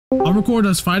I'll record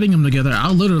us fighting him together.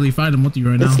 I'll literally fight him with you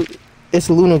right now. It's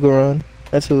Lunagaron.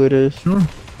 That's who it is. Sure.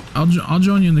 I'll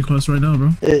join you in the quest right now,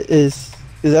 bro. Is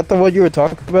that the one you were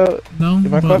talking about? No,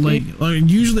 but like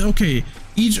usually, okay.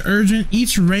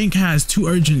 Each rank has 2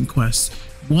 urgent quests.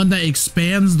 One that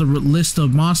expands the list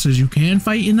of monsters you can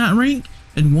fight in that rank,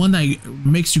 and one that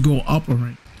makes you go up a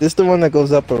rank. This is the one that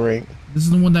goes up a rank. This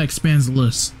is the one that expands the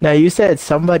list. Now you said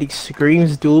somebody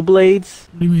screams dual blades.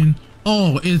 What do you mean?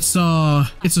 Oh, it's a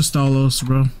Stalos,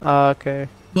 bro. Okay.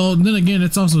 Well, then again,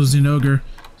 it's also Xenogre.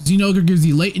 Xenogre gives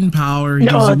you latent power, he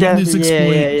gives you weakness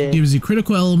exploit, it gives you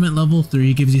critical element level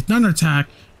 3, gives you thunder attack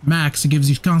max, it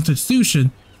gives you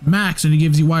constitution max, and it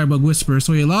gives you wirebug whisper.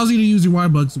 So he allows you to use your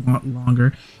wirebugs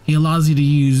longer. He allows you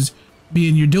to be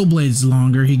in your dual blades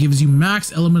longer. He gives you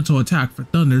max elemental attack for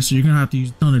thunder, so you're gonna have to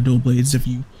use thunder dual blades if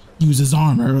you use his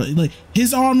armor. Like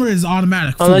his armor is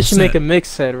automatic unless you make a mix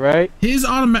set, right? His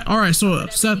automatic. All right, so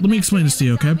Seth, let me explain this to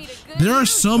you, okay? There are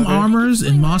some armors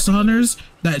in Monster Hunters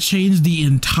that change the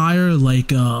entire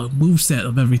like move set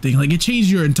of everything. Like it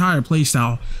changed your entire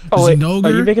playstyle. Oh wait,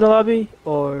 are you making a lobby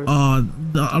or?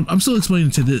 I'm still explaining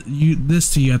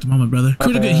this to you at the moment, brother.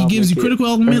 Okay, he gives you critical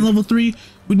element level 3,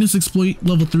 weakness exploit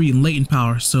level 3, and latent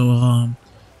power. So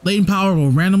latent power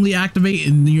will randomly activate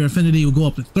and your affinity will go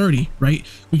up to 30, right?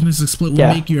 Weakness exploit will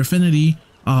make your affinity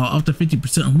up to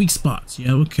 50% on weak spots.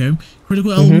 Yeah, okay.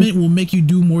 Critical element will make you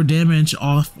do more damage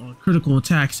off critical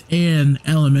attacks and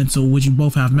elemental, which you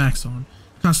both have max on.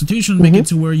 Constitution will make it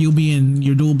to where you'll be in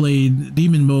your dual blade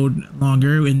demon mode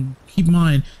longer, and keep in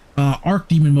mind arc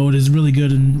demon mode is really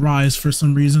good in Rise for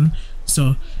some reason,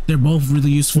 so they're both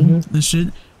really useful. This shit.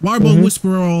 Wirebug Whisper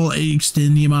will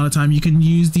extend the amount of time you can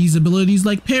use these abilities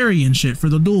like parry and shit for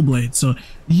the dual blade. So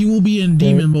you will be in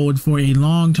demon mode for a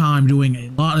long time doing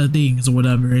a lot of things or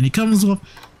whatever. And it comes with,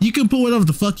 you can pull whatever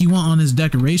the fuck you want on his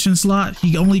decoration slot.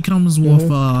 He only comes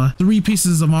with 3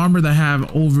 pieces of armor that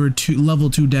have over level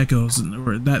 2 decos.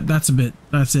 Or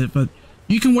that's it. But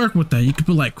you can work with that. You can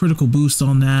put like critical boost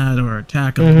on that or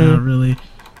attack on that, really.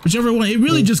 Whichever one, it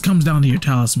really just comes down to your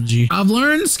talisman, G. I've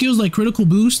learned skills like critical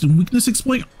boost and weakness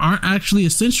exploit aren't actually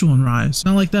essential in Rise.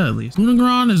 Not like that, at least.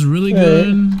 Lunagaron is really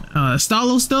good.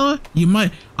 Stalos though,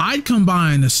 I'd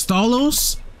combine the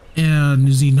Stalos and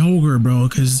Xenogre, bro,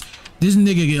 because this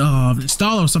nigga,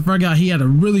 Stalos, I forgot he had a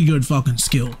really good fucking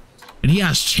skill. And he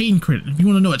has chain crit. If you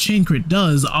want to know what chain crit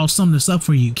does, I'll sum this up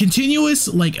for you. Continuous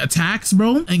like attacks,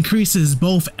 bro, increases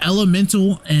both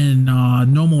elemental and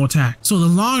normal attack. So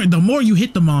the more you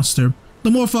hit the monster, the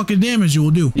more fucking damage you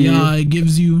will do. Yeah, it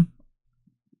gives you.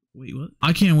 Wait, what?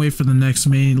 I can't wait for the next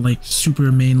super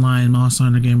mainline Monster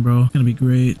Hunter game, bro. It's gonna be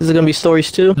great. Is it gonna be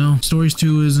Stories 2? No, Stories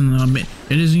 2 isn't.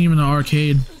 It isn't even an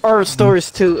arcade. Or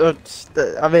Stories 2.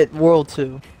 I meant World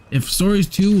 2. If Stories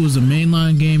 2 was a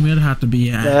mainline game, it'd have to be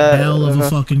a hell of a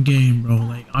fucking game, bro.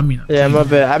 Like, I mean, yeah, my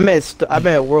bad. I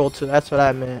meant World 2. That's what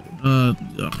I meant. I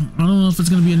don't know if it's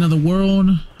gonna be another World.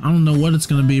 I don't know what it's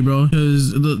gonna be, bro.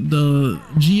 Because the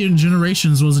G and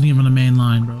Generations wasn't even a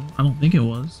mainline, bro. I don't think it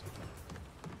was.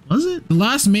 Was it? The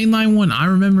last mainline one I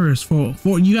remember is for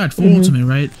you had Full Ultimate,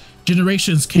 right?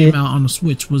 Generations came out on the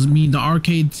Switch. Was the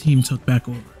arcade team took back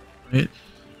over, right?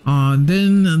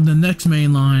 Then the next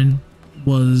mainline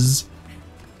was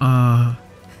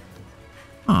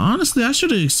honestly I should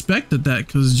have expected that,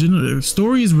 because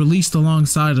Stories released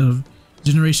alongside of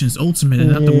Generations Ultimate,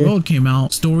 and after World came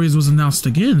out, Stories was announced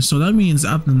again. So that means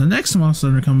after the next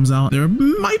Monster Hunter comes out, there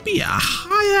might be a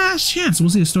high ass chance we'll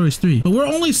see a Stories 3. But we're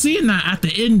only seeing that at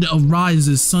the end of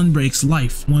Rise's Sunbreak's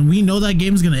life. When we know that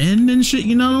game's gonna end and shit,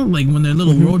 you know, like when their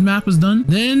little roadmap is done,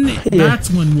 then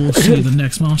that's when we'll see the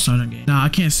next Monster Hunter game. Now I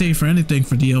can't say for anything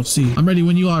for DLC. I'm ready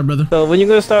when you are, brother. So when you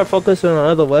gonna start focusing on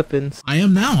other weapons? I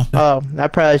am now. Oh, I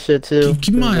probably should too.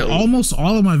 Keep in mind, almost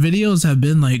all of my videos have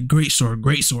been like great sword,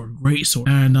 great sword, great sword.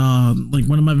 And like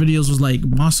one of my videos was like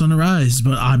Monster Hunter Rise,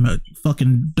 but I'm a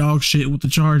fucking dog shit with the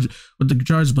charge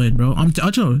blade, bro. I'm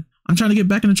trying to get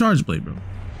back in the charge blade, bro.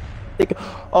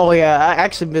 Oh yeah, I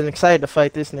actually been excited to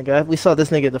fight this nigga. We saw this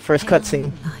nigga the first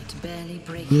cutscene.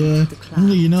 Yeah,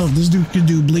 only you know, if this dude could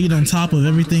do bleed on top of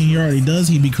everything he already does,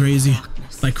 he'd be crazy,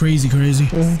 like crazy. He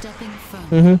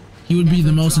would be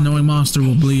the most annoying monster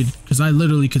with bleed, because I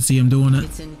literally could see him doing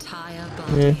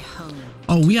it.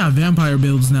 Oh, we have vampire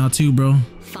builds now too, bro.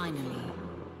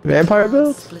 Vampire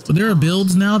builds? But there are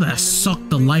builds now that suck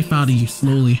the life out of you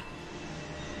slowly.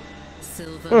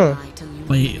 Like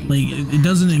it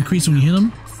doesn't increase when you hit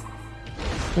them.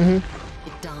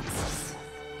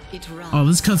 Oh,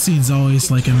 this cutscene's always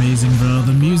like amazing, bro.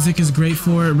 The music is great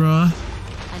for it, bro.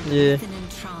 Yeah.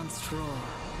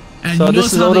 And so you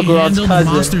notice how they handle the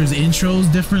monsters' intros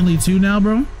differently too now,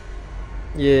 bro?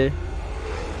 Yeah.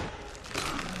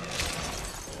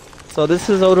 So this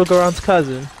is Odogaron's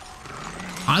cousin.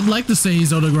 I'd like to say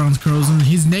he's Odogaron's cousin.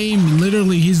 His name,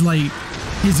 literally, he's a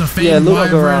fake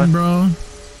wyvern, bro.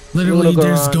 Literally,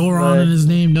 there's Goron in his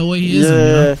name. No way he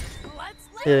isn't.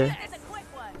 Yeah.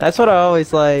 That's what I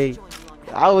always like.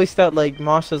 I always felt like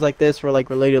monsters like this were like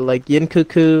related, like Yin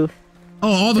Cuckoo.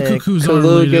 Oh, all the cuckoos are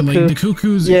related. Like the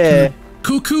cuckoos. Yeah.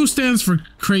 Cuckoo stands for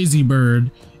crazy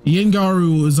bird.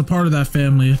 Yingaru is a part of that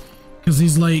family. Because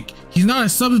he's not a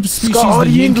subspecies of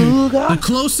Yinku. The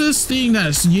closest thing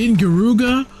that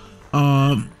Yingaruga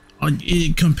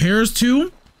it compares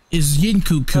to is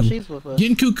Yinkuku.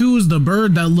 Yinkuku is the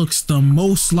bird that looks the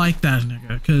most like that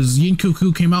nigga. Because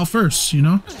Yinkuku came out first, you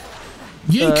know?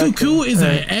 Yinkuku is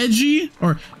an edgy,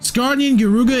 or Scar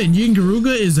Yingaruga and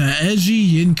Yingaruga is an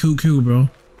edgy Yinkuku, bro.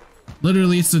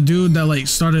 Literally, it's the dude that like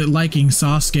started liking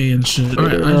Sasuke and shit.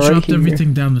 Alright, I dropped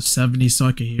everything down to 70 so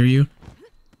I can hear you.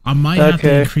 I might have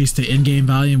to increase the in-game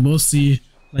volume. We'll see.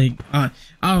 Like, I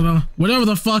don't know. Whatever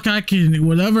the fuck I can,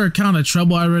 whatever kind of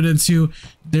trouble I run into,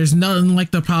 there's nothing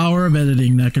like the power of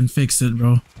editing that can fix it,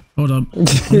 bro. Hold up. I'm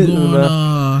going,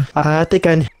 I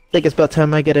think it's about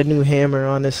time I get a new hammer,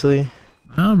 honestly.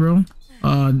 Nah, bro.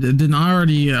 Then I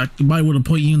already might want to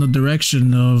point you in the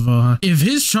direction of if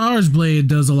his charge blade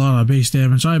does a lot of base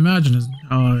damage, I imagine it's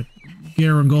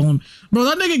Garam Golem. Bro,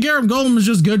 that nigga Garam Golem is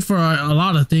just good for a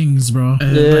lot of things, bro.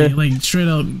 Like straight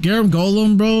up Garam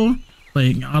Golem, bro.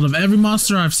 Like out of every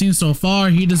monster I've seen so far,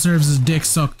 he deserves his dick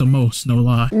sucked the most, no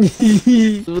lie. This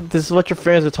is what your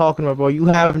friends are talking about, bro. You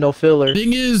have no filler.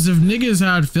 Thing is, if niggas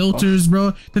had filters,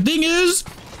 bro. The thing is,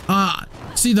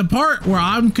 see the part where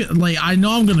I'm like, I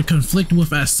know I'm gonna conflict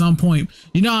with at some point.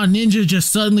 You know how Ninja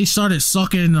just suddenly started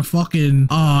sucking the fucking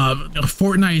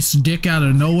Fortnite's dick out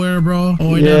of nowhere, bro?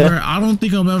 Or whatever. I don't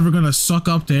think I'm ever gonna suck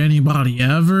up to anybody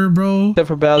ever, bro. Except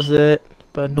for Bowser,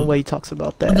 but no way he talks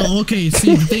about that. No, okay.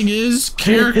 See, the thing is,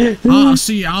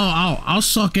 I'll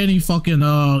suck any fucking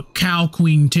cow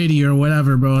queen titty or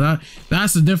whatever, bro.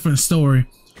 That's a different story.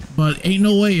 But ain't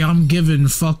no way I'm giving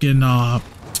fucking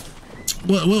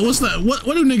what's that? What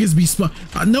do niggas be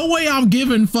no way I'm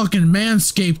giving fucking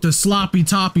Manscaped a sloppy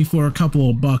toppy for a couple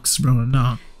of bucks, bro.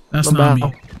 No, that's not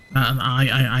me.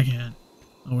 I can't.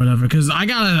 Or whatever, because I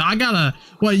gotta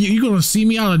what, you gonna see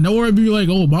me out of nowhere and be like,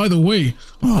 oh, by the way,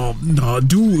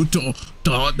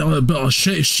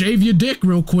 shave your dick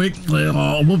real quick, like,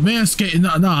 what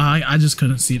Manscaped? No, I just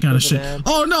couldn't see that kind of shit.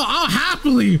 Oh no,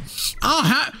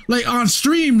 I'll like on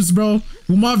streams, bro,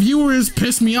 when my viewers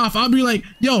piss me off, I'll be like,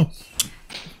 yo,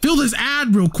 fill this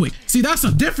ad real quick. See, that's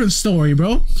a different story,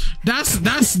 bro.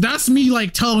 That's me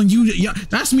like telling you,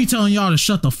 that's me telling y'all to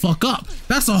shut the fuck up.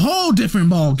 That's a whole different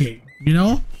ball game. You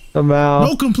know,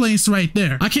 no complaints right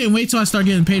there. I can't wait till I start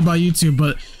getting paid by YouTube,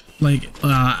 but like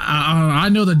I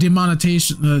know the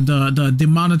demonetization, the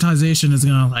demonetization is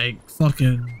gonna like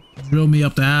fucking drill me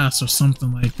up the ass or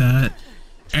something like that,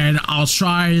 and I'll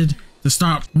try to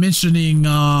start mentioning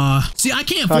see, I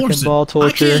can't force it.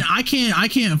 I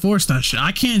can't force that shit.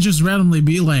 I can't just randomly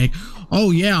be like,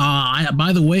 oh yeah,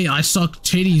 by the way, I suck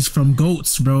titties from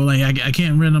goats, bro. Like I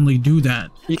can't randomly do that.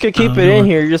 You could keep it in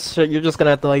here. You're just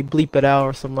gonna have to like bleep it out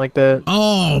or something like that.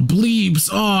 Oh, bleeps.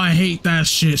 Oh, I hate that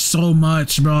shit so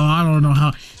much, bro. I don't know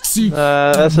how. See,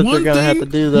 that's what you're gonna have to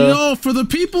do, though. You know, for the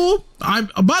people,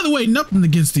 by the way, nothing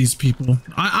against these people.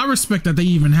 I respect that they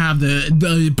even have the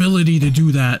ability to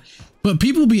do that. But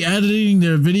people be editing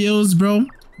their videos, bro,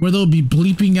 where they'll be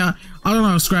bleeping out. I don't know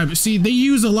how to describe it. See, they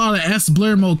use a lot of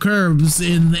S-Blurmo curves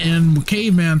in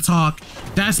caveman talk.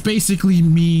 That's basically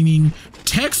meaning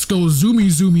text goes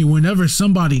zoomy whenever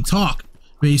somebody talk,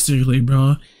 basically,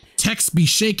 bro. Text be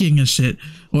shaking and shit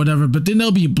or whatever, but then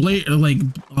they'll be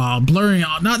blurring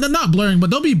out, not blurring, but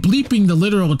they'll be bleeping the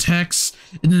literal text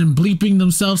and then bleeping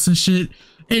themselves and shit.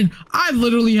 And I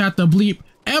literally have to bleep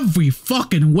every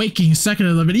fucking waking second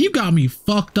of the video. You got me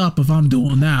fucked up if I'm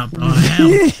doing that, bro. Hell,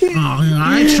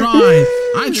 I tried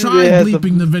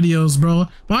bleeping the videos, bro,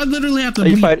 but I literally have to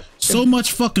bleep so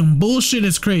much fucking bullshit.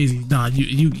 It's crazy. Nah,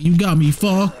 you got me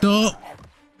fucked up.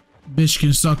 Bitch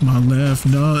can suck my left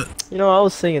nut. You know, I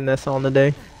was singing that song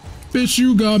today. Bitch,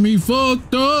 you got me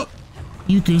fucked up.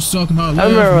 You can suck my left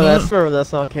nut. I remember that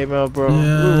song came out, bro.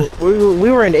 Yeah.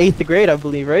 We were in 8th grade, I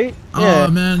believe, right? Yeah.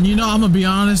 Oh, man, you know, I'm gonna be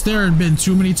honest, there have been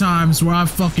too many times where I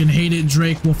fucking hated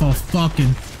Drake with a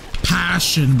fucking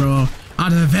passion, bro.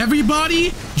 Out of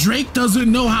everybody, Drake doesn't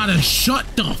know how to shut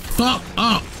the fuck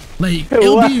up. Like,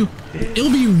 it'll be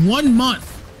 1 month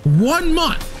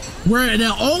where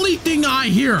the only thing I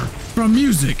hear from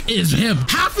music is him.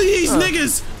 Half of these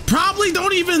niggas probably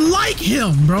don't even like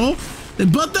him, bro.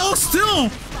 But they'll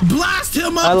still blast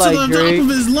him up to the top of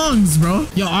his lungs, bro.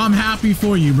 Yo, I'm happy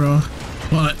for you, bro.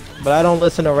 But but I don't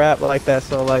listen to rap like that.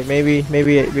 So like maybe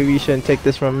you shouldn't take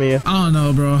this from me. I don't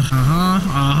know, bro.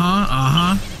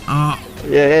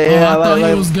 Yeah. I thought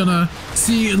he was gonna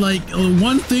see like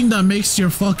one thing that makes your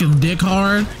fucking dick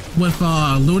hard with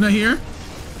Luna here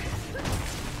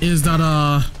is that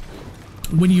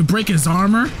when you break his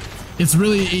armor, it's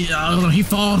really I don't know, he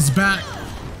falls back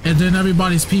and then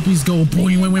everybody's peepees go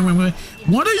boing, boing, boing, boing.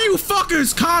 One of you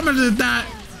fuckers commented that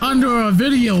under a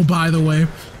video, by the way,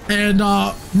 and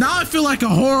now I feel like a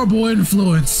horrible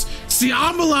influence. See,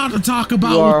 I'm allowed to talk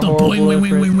about with the boing, boing,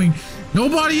 boing, boing, boing.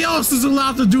 Nobody else is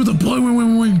allowed to do the boing,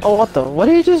 boing, boing, boing. Oh, what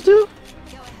did he just do?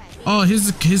 Oh,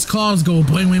 his claws go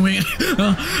boing, boing, boing.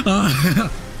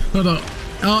 Hold on.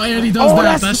 Oh, and he does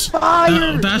that. That's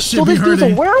fire. That shit so be this hurting.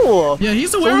 dude's a werewolf. Yeah,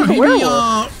 he's a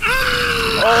werewolf.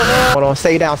 Hold on,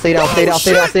 stay down.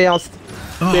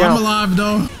 I'm alive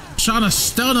though. Trying to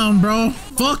stun him, bro.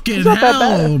 Fucking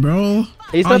hell, bro.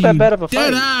 He's not that bad of a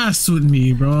fight. Dead ass with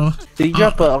me, bro. Did he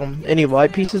drop any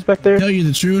white pieces back there? Tell you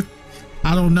the truth,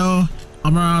 I don't know.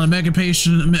 I'm around a mega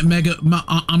patient.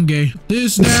 I'm gay.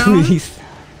 This down.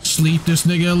 Sleep this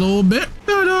nigga a little bit.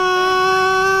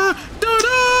 Da-da, da-da.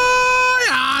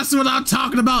 Yeah, that's what I'm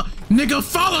talking about. Nigga,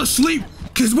 fall asleep.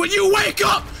 Cause when you wake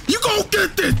up, you gon'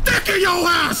 get this dick in your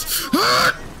ass.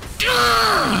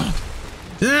 Yeah,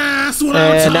 that's what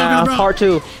I'm talking about. Part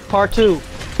two.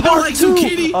 I like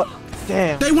zucchini.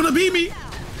 Damn. They wanna beat me.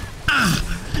 I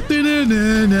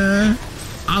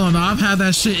don't know. I've had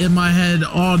that shit in my head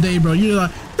all day, bro. You're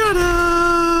like da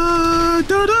da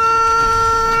da da da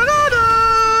da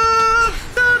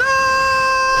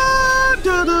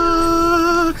da da da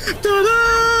da.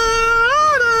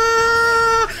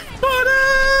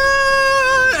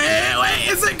 Hey, wait,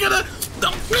 is it gonna?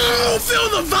 Oh, feel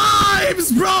the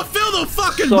vibes, bro. Feel the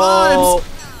fucking vibes.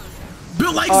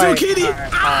 Built like zucchini.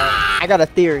 I got a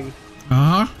theory.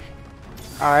 All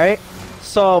right.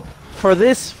 So for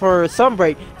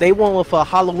Sunbreak, they went with a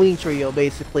Halloween trio,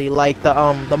 basically, like the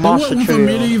monster trio. They went with a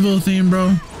medieval theme,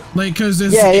 bro. Like, cause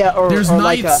there's there's or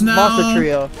knights like a now, monster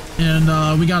trio,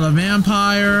 and we got a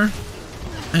vampire.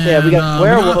 And, we got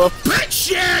werewolf. Bitch,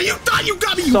 yeah, you thought you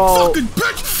got me, you fucking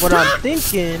bitch. What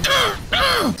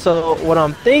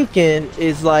I'm thinking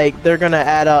is like they're gonna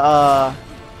add a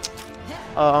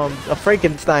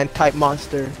Frankenstein type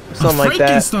monster, or something like that.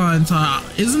 Frankenstein type?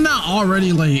 Isn't that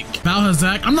already like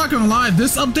Valhazak? I'm not gonna lie,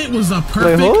 this update was a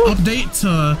perfect update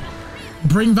to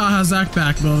bring Valhazak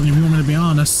back, though. If you want me to be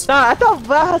honest. Nah, I thought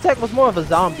Valhazak was more of a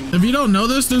zombie. If you don't know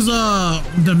this, there's a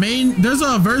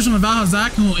version of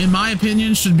Valhazak who, in my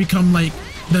opinion, should become like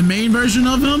the main version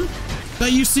of him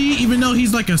that you see, even though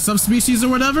he's like a subspecies or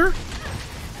whatever.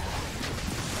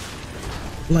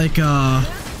 Like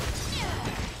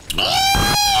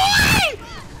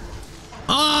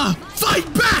fight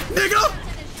back, nigga!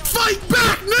 Fight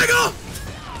back, nigga!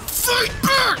 Fight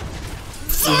back!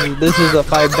 This is a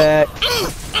fight back.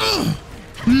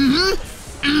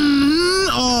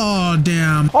 Oh,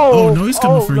 damn. Oh, no, he's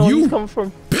coming for you. He's coming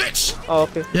from... Bitch! Oh,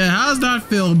 okay. Yeah, how's that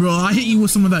feel, bro? I hit you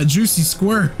with some of that juicy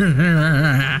squirt. Bro,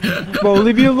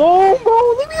 leave me alone,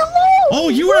 bro. Leave me alone. Oh,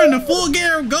 you were in the full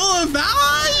gear of going, Val.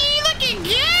 You looking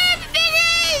good,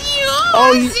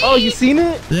 nigga. You seen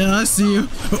it? Yeah, I see you.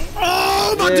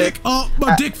 Oh, my dick. Oh,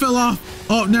 my dick fell off.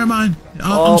 Oh, never mind.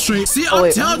 I'm straight. See,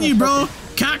 I'm telling you, bro.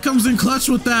 Cat comes in clutch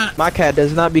with that. My cat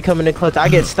does not be coming in clutch. I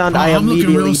get stunned. I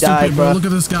immediately die, bro. Look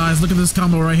at this, guys. Look at this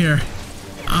combo right here.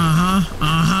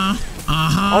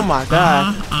 Oh my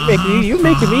god. You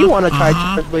making me want to try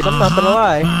Charge Blade. I'm not gonna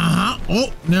lie.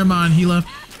 Oh, never mind. He left.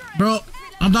 Bro,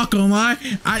 I'm not gonna lie.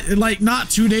 Like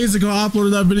not 2 days ago, I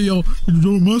uploaded that video.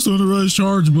 Don't mess on the right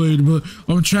Charge Blade, but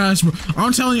I'm trash, bro.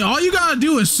 I'm telling you, all you gotta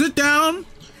do is sit down,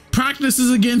 practice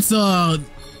this against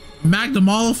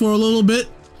Magdamalo for a little bit,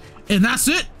 and that's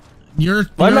it.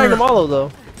 Why Magdamalo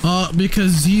though?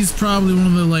 Because he's probably one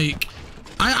of the like,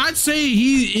 I'd say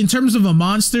in terms of a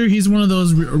monster, he's one of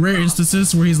those rare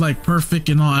instances where he's like perfect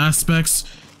in all aspects.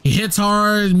 He hits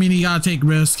hard, meaning you gotta take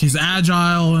risks. He's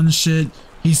agile and shit.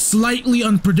 He's slightly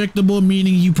unpredictable,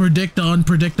 meaning you predict the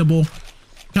unpredictable.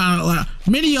 Kind of like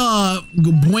many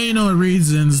bueno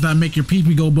reasons that make your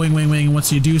pee-pee go boing boing boing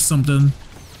once you do something.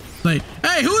 Like,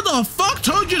 hey, who the fuck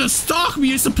told you to stalk me?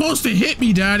 You're supposed to hit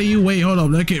me, daddy. Wait, hold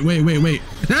up. Okay, wait.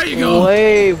 There you go.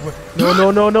 Wait. No. Wait.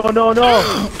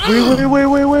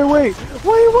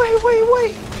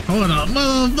 Hold up,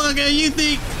 motherfucker. You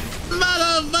think,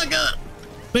 motherfucker,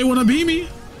 they want to beat me?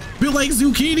 Built like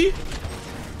zucchini?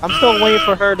 I'm still waiting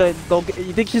for her to go get,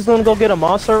 you think she's gonna go get a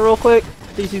monster real quick?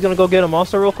 Nice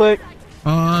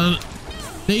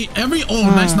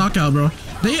knockout, bro.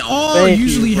 They all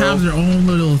usually have their own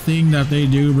little thing that they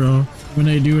do, bro, when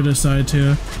they do decide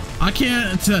to. I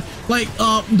can't, like,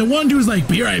 the one dude's like,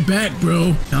 be right back,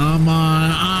 bro. Come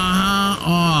on,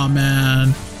 oh,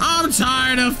 man. I'm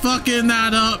tired of fucking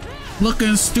that up,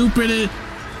 looking stupid.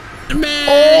 Man,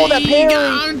 oh, that parry,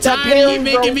 I'm tired of you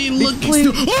making me look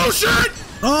stupid. Oh, shit!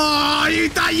 Oh, you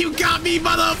thought you got me,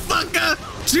 motherfucker.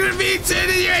 Shoot me,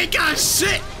 titty, you ain't got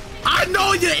shit. I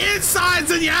know your insides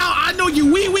and your out. I know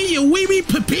you wee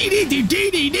papiti, dee,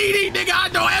 nigga. I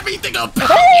know everything about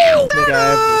you. Nigga,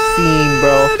 I've seen,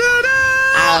 bro.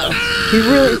 He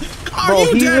really,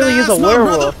 bro, he really is a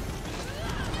werewolf.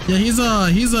 Yeah, he's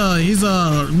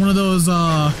one of those,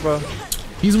 bro.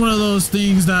 He's one of those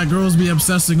things that girls be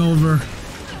obsessing over.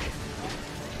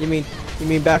 You mean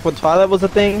back when Twilight was a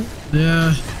thing?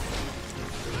 Yeah.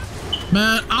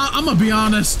 Man, I'm gonna be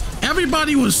honest.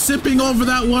 Everybody was sipping over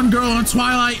that one girl on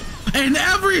Twilight, and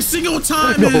every single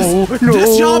time cat.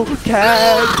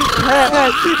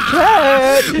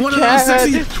 One of those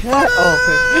sexy.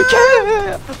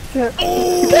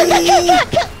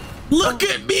 Look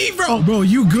at me, bro. Bro,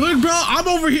 you good, bro? I'm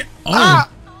over here. Oh,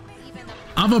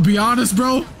 I'm gonna be honest,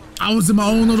 bro. I was in my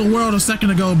own little world a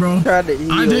second ago, bro. I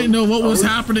didn't know what was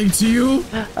happening to you,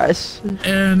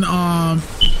 and I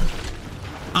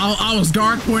was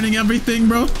guard pointing everything,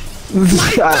 bro.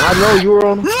 I know you were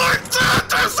on.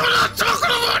 That's what I'm talking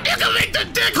about. Nigga, make the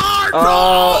dick hard,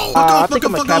 bro. I think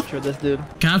I'm gonna capture this dude.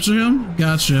 Capture him?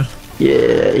 Gotcha.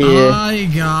 Yeah. I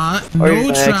got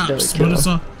no traps, but it's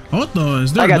what though?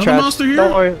 Is there another monster here?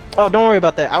 Don't worry. Oh, don't worry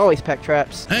about that. I always pack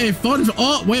traps. Hey, fun.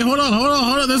 Oh, wait, hold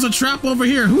on. There's a trap over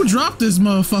here. Who dropped this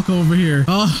motherfucker over here?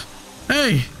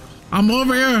 Hey, I'm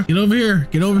over here. Get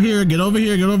over here.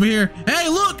 Hey,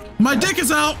 look, my dick is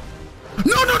out.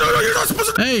 No, you're not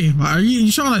supposed to. Hey, are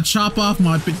you trying to chop off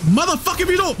my motherfucker? If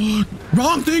you don't,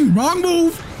 wrong thing, wrong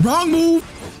move.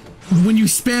 When you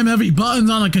spam every button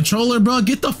on a controller, bro,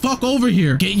 get the fuck over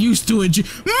here. Get used to it, G.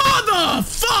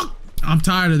 Motherfuck. I'm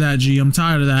tired of that, G. I'm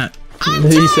tired of that. I'm tired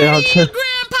of you,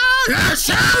 Grandpa.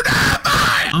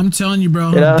 I'm telling you,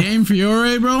 bro. Dame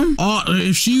Fiore, bro.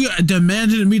 If she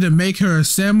demanded me to make her a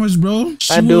sandwich, bro,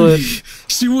 she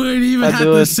wouldn't even have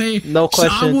to say. No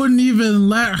question. I wouldn't even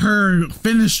let her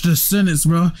finish the sentence,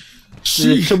 bro.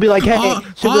 She'll be like, hey.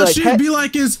 All she'd be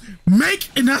like is make,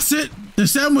 and that's it. The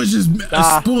sandwich is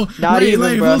full. Not even,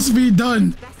 like, bro. supposed to be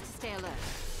done.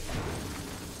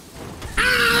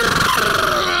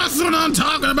 That's what I'm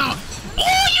talking about.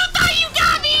 Oh, you thought you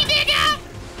got me, nigga?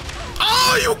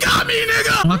 Oh, you got me,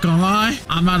 nigga. I'm not gonna lie.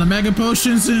 I'm out of mega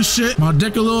potions and shit. My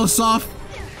dick a little soft.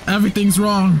 Everything's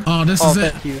wrong. Oh, this is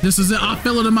it. This is it. I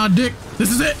feel it in my dick.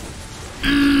 This is it.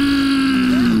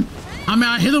 I mean,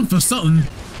 I hit him for something.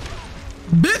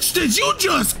 Bitch, did you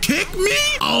just kick me?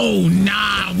 Oh,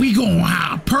 nah, we gonna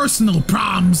have personal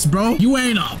problems, bro. You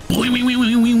ain't a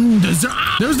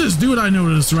There's this dude I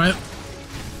noticed, right?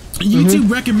 YouTube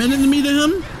recommended me to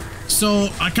him, so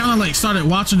I kind of like started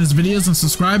watching his videos and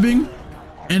subscribing,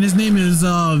 and his name is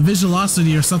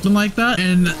Visualocity or something like that,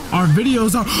 and our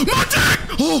videos are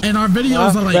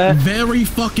are like very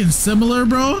fucking similar,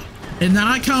 bro, and now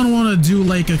I kind of want to do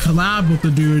like a collab with the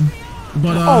dude,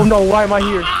 but oh no, why am I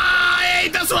here? Hey,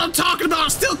 that's what I'm talking about. I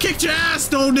still kicked your ass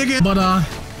though, nigga, but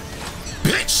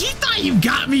bitch, you thought you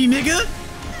got me, nigga.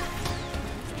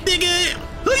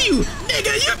 Who you?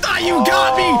 Nigga, you thought you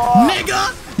got me,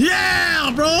 nigga?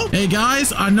 Yeah, bro. Hey,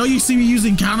 guys, I know you see me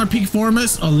using counter peak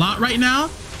formats a lot right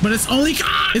now, but it's only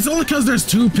because there's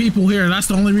two people here. That's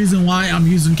the only reason why I'm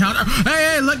using counter.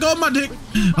 Hey, let go of my dick.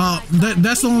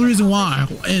 That's the only reason why.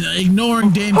 And ignoring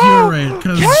Dame Fiore,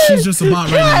 because she's just a bot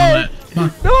right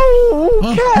now. No,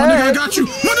 my nigga, I got you.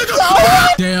 My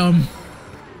nigga. Damn.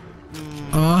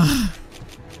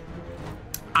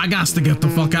 I got to get the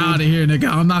fuck out of here, nigga.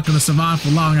 I'm not gonna survive for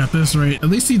long at this rate. At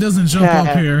least he doesn't jump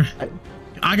up here.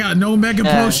 I got no mega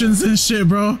potions and shit,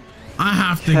 bro. I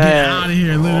have to get out of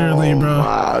here, literally, bro. Oh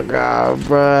my god,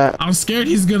 bro. I'm scared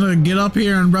he's gonna get up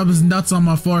here and rub his nuts on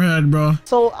my forehead, bro.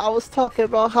 So I was talking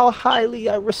about how highly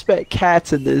I respect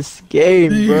cats in this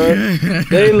game, bro.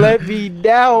 They let me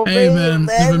down, hey, man.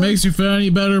 If it makes you feel any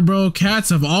better, bro,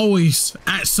 cats have always,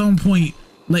 at some point,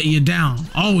 let you down.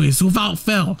 Always, without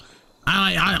fail.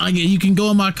 You can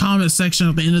go in my comment section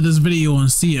at the end of this video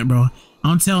and see it, bro.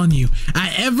 I'm telling you,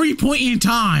 at every point in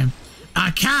time,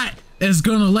 a cat is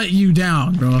gonna let you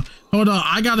down, bro. Hold on,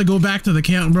 I gotta go back to the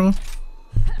camp, bro.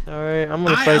 Alright, I'm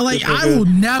gonna fight this I will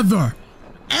never,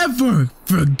 ever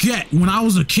forget when I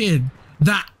was a kid,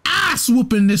 the ass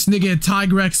whooping this nigga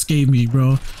Tigrex gave me,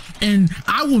 bro. And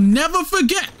I will never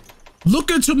forget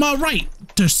looking to my right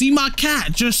to see my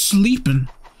cat just sleeping.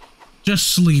 Just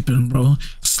sleeping, bro.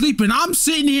 Sleeping. I'm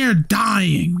sitting here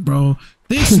dying, bro.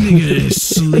 This nigga is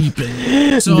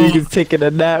sleeping. So nigga's taking a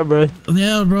nap, bro.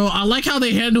 Yeah, bro. I like how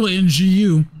they handle it in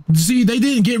GU. See, they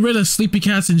didn't get rid of sleepy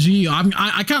cats in GU.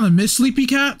 I kind of miss sleepy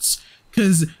cats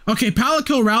because okay,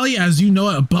 Palico Rally, as you know,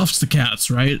 it buffs the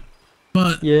cats, right?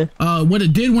 But yeah, what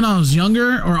it did when I was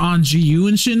younger or on GU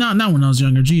and shit, not when I was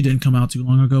younger. GU didn't come out too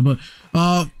long ago, but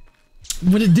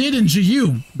what it did in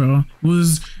GU, bro,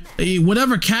 was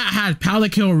whatever cat had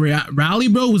Palico Rally,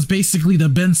 bro, was basically the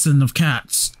Benson of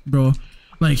cats, bro.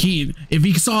 Like if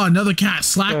he saw another cat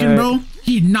slacking, bro,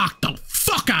 he'd knock the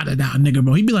fuck out of that nigga,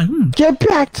 bro. He'd be like, get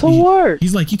back to work.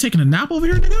 He's like, you taking a nap over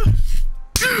here, nigga?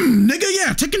 Nigga,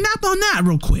 yeah, take a nap on that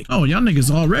real quick. Oh, y'all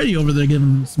niggas already over there giving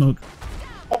him smoke.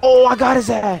 Oh, I got his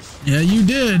ass. Yeah, you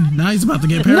did. Now he's about to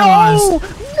get paralyzed. No,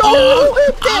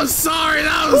 oh, I'm sorry,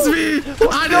 that was me.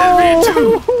 I didn't mean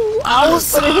to. I'm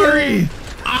sorry.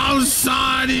 I'm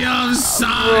sorry,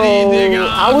 nigga.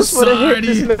 I was gonna hit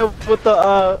this man with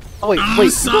the Oh wait, I'm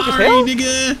sorry,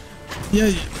 nigga. Yeah.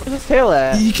 Where's his tail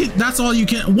at? You can. That's all you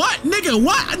can. What, nigga?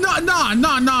 What?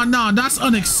 No. That's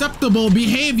unacceptable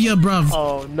behavior, bruv.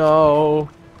 Oh no!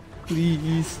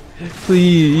 Please.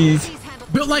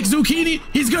 Built like zucchini.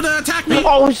 He's gonna attack me.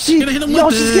 Oh shit! Gonna hit him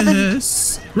with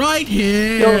this right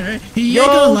here. He ain't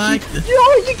gonna like. Yo,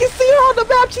 you can see her on the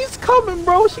map. She's coming,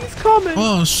 bro. She's coming.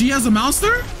 Oh, she has a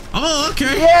monster? Oh,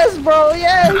 okay. Yes, bro.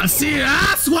 Yes. I see.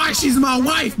 That's why she's my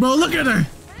wife, bro. Look at her.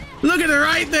 Look at her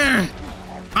right there.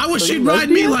 I wish she'd ride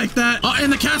me like that. Oh,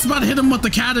 and the cat's about to hit him with the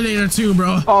catinator too,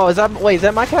 bro. Oh, is that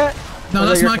my cat? No,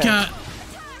 that's my cat.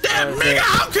 Damn, nigga,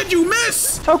 how could you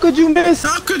miss? How could you miss?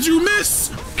 How could you miss?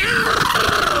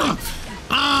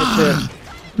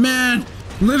 Man,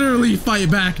 literally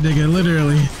fight back, nigga.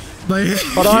 Literally. Like,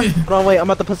 hold on, wait. I'm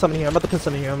about to put something here.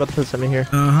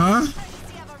 Uh-huh.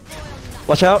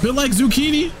 Watch out. Built like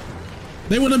zucchini.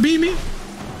 They wanna beat me.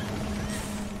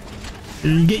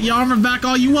 You get your armor back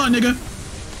all you want, nigga.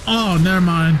 Oh, never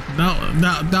mind.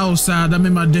 That was sad. That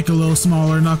made my dick a little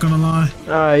smaller, not gonna lie.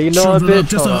 Alright, you know what,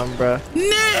 bitch? Hold on, bro.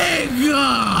 Nigga!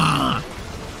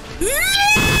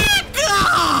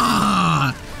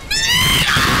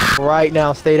 Right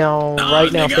now, stay down.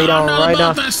 Right now, stay down. Right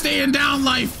now. That staying down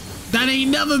life. That ain't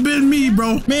never been me,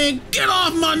 bro. Man, get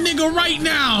off my nigga right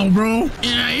now, bro.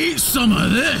 And I eat some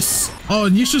of this. Oh,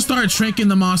 and you should start tranking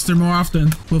the monster more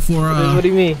often before. What do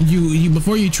you mean?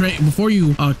 Before you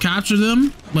capture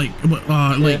them, like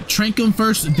trank them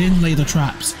first, then lay the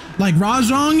traps. Like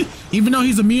Rajong, even though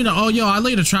he's immune to, I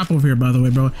laid a trap over here, by the way,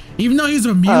 bro. Even though he's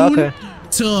immune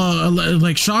to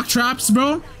like shock traps,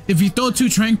 bro. If you throw 2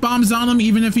 trank bombs on him,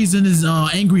 even if he's in his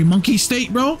angry monkey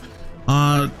state, bro,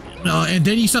 and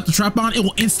then you set the trap on, it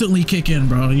will instantly kick in,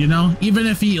 bro. You know, even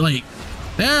if he like,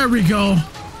 there we go.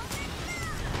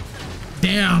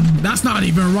 Damn, that's not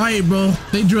even right, bro.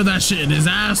 They drew that shit in his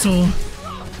asshole.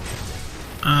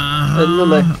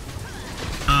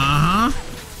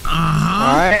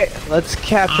 Alright, let's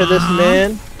capture this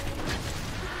man.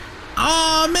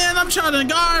 Oh man, I'm trying to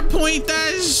guard point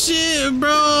that shit,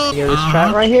 bro. You know this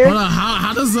trap right here? Hold on,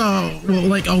 how does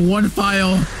like a one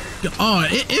file? Oh,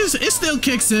 it still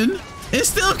kicks in. It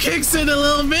still kicks in a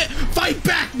little bit. Fight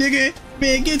back, nigga.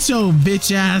 Man, get your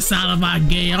bitch ass out of my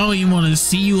game. I don't even want to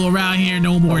see you around here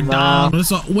no more, dog.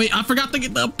 Wait, I forgot to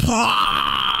get the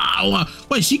paw.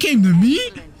 Wait, she came to me?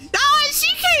 No, she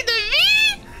came to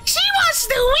me? She wants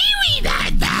to wee-wee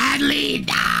that badly,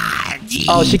 dog.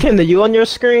 Oh, she came to you on your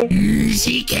screen?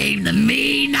 She came to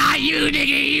me, not you,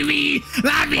 nigga.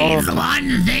 That means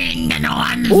one thing and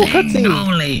one thing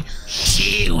only.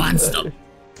 She wants to...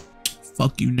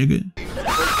 Fuck you, nigga.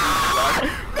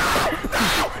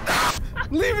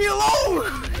 Leave me alone!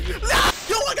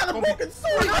 Yo, I got a broken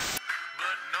sword!